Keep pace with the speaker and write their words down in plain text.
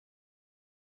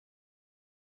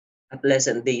A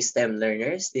pleasant day, STEM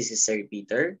learners. This is Sir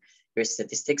Peter, your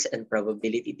statistics and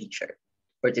probability teacher.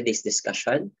 For today's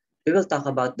discussion, we will talk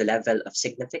about the level of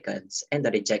significance and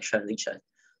the rejection region.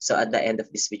 So at the end of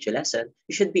this video lesson,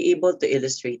 you should be able to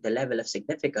illustrate the level of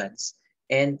significance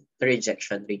and the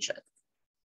rejection region.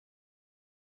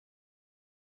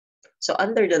 So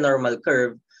under the normal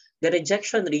curve, the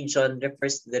rejection region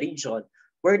refers to the region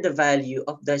where the value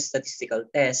of the statistical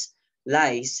test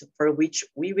lies for which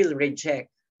we will reject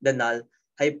the null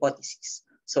hypothesis.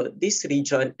 So this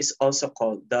region is also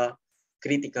called the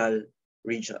critical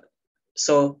region.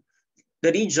 So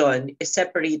the region is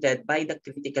separated by the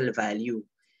critical value,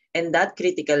 and that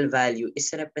critical value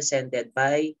is represented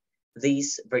by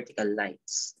these vertical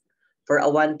lines. For a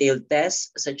one-tailed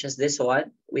test, such as this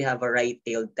one, we have a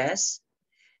right-tailed test.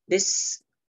 This,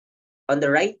 on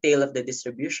the right tail of the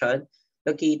distribution,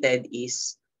 located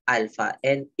is alpha,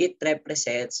 and it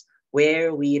represents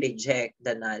where we reject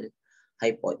the null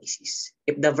hypothesis.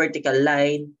 If the vertical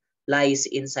line lies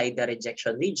inside the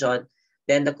rejection region,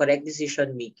 then the correct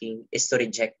decision making is to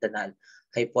reject the null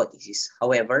hypothesis.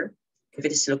 However, if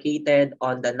it is located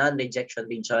on the non-rejection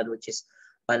region, which is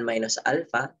 1 minus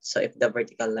alpha, so if the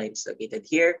vertical line is located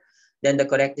here, then the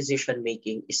correct decision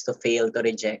making is to fail to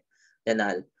reject the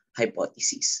null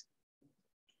hypothesis.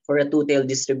 For a two-tailed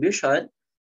distribution,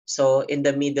 so in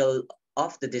the middle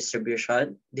of the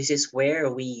distribution, this is where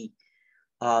we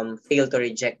fail to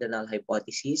reject the null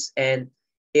hypothesis. And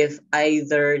if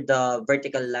either the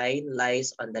vertical line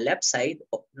lies on the left side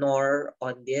nor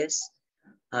on this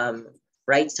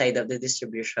right side of the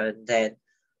distribution, then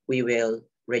we will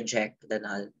reject the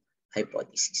null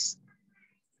hypothesis.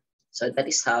 So that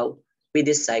is how we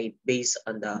decide based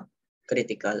on the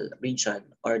critical region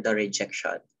or the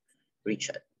rejection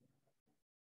region.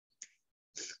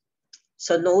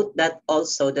 So note that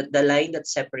also that the line that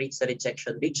separates the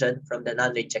rejection region from the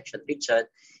non-rejection region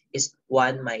is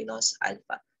 1 minus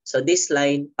alpha. So this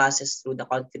line passes through the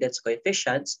confidence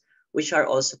coefficients, which are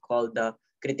also called the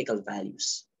critical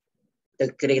values.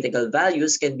 The critical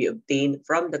values can be obtained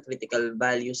from the critical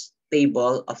values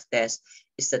table of test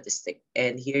statistic.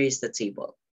 And here is the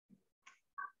table.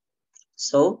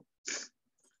 So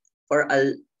for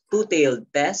a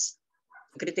two-tailed test,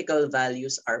 critical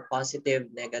values are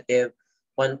positive, negative,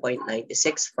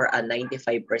 1.96 for a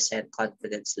 95%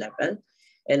 confidence level.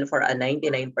 And for a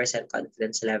 99%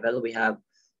 confidence level, we have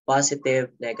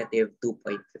positive, negative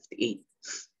 2.58.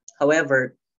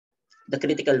 However, the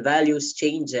critical values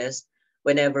changes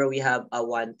whenever we have a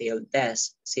one-tailed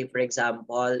test. Say, for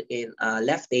example, in a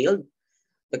left-tailed,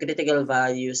 the critical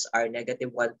values are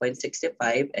negative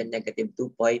 1.65 and negative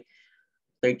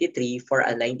 2.33 for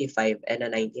a 95 and a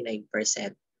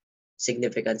 99%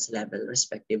 significance level,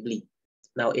 respectively.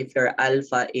 Now, if your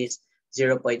alpha is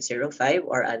 0.05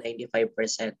 or a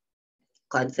 95%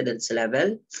 confidence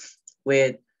level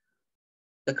with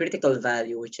the critical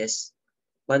value, which is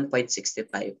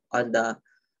 1.65 on the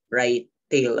right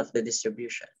tail of the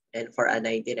distribution. And for a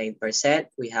 99%,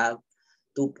 we have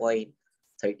 2.33.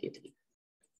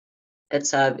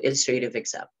 Let's have illustrative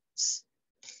examples.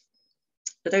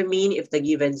 Determine if the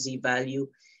given z value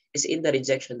is in the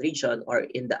rejection region or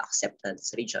in the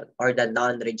acceptance region or the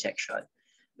non-rejection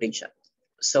region.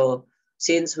 So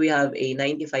since we have a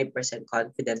 95%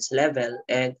 confidence level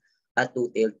and a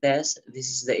two-tailed test,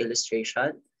 this is the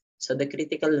illustration. So the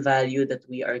critical value that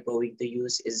we are going to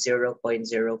use is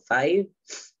 0.05,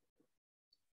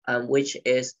 which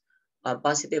is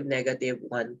positive, negative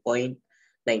 1.96.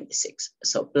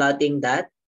 So plotting that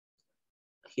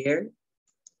here,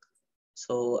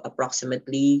 so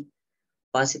approximately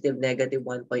positive, negative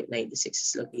 1.96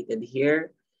 is located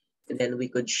here. And then we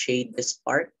could shade this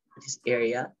part, this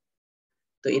area,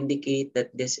 to indicate that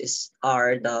this is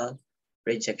the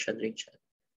rejection region.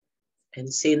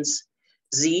 And since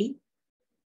Z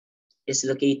is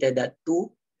located at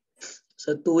 2,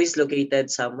 so 2 is located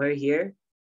somewhere here.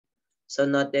 So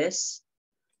notice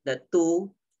that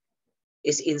 2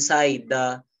 is inside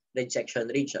the rejection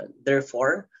region.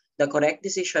 Therefore, the correct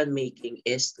decision making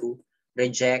is to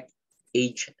reject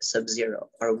H sub 0,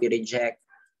 or we reject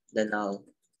the null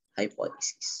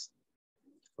hypothesis.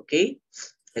 Okay,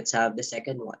 let's have the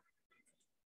second one.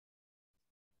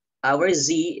 Our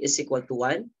Z is equal to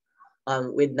 1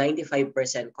 with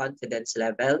 95% confidence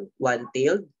level,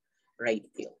 one-tailed, right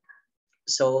tail.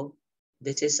 So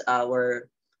this is our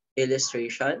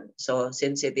illustration. So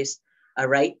since it is a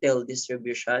right tail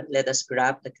distribution, let us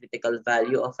graph the critical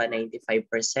value of a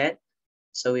 95%.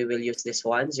 So we will use this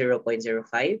one,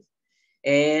 0.05.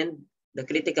 And the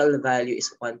critical value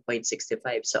is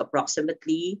 1.65. So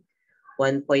approximately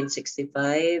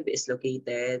 1.65 is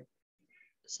located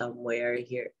somewhere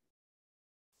here.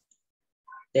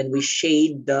 Then we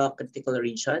shade the critical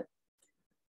region.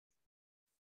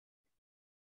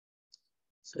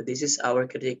 So this is our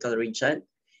critical region.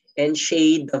 And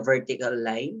shade the vertical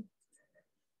line.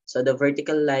 So the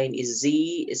vertical line is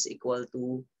Z is equal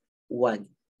to 1.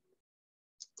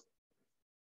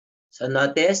 So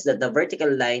notice that the vertical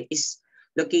line is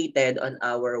located on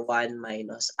our 1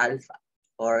 minus alpha,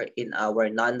 or in our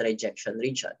non-rejection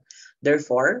region.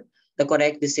 Therefore, the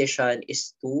correct decision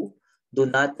is to do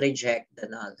not reject the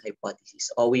null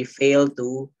hypothesis, or we fail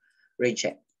to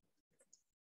reject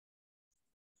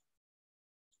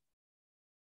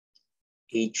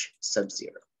H sub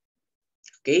 0.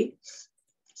 Okay,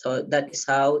 so that is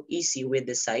how easy we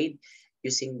decide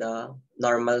using the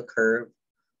normal curve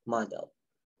model.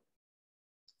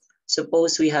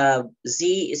 Suppose we have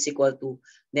Z is equal to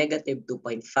negative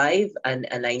 2.5 and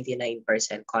a 99%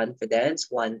 confidence,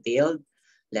 one-tailed,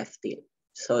 left-tailed.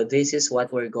 So this is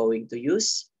what we're going to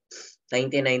use.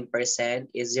 99%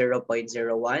 is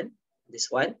 0.01,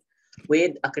 this one,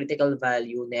 with a critical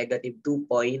value negative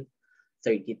 2.33.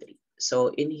 So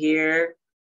in here,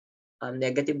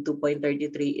 negative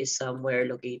 2.33 is somewhere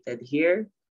located here.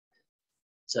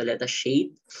 So let us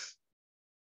shade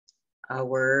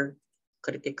our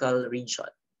critical region.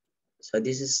 So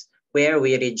this is where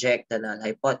we reject the null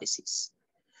hypothesis.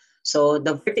 So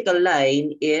the vertical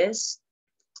line is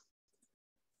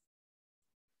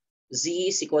Z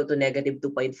is equal to negative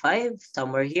 2.5,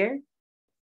 somewhere here.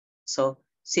 So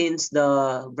since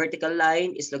the vertical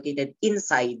line is located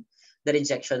inside the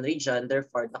rejection region,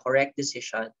 therefore the correct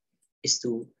decision is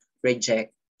to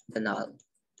reject the null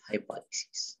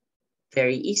hypothesis.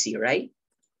 Very easy, right?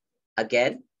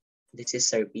 Again, this is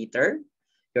Sir Peter,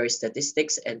 your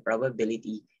statistics and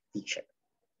probability teacher.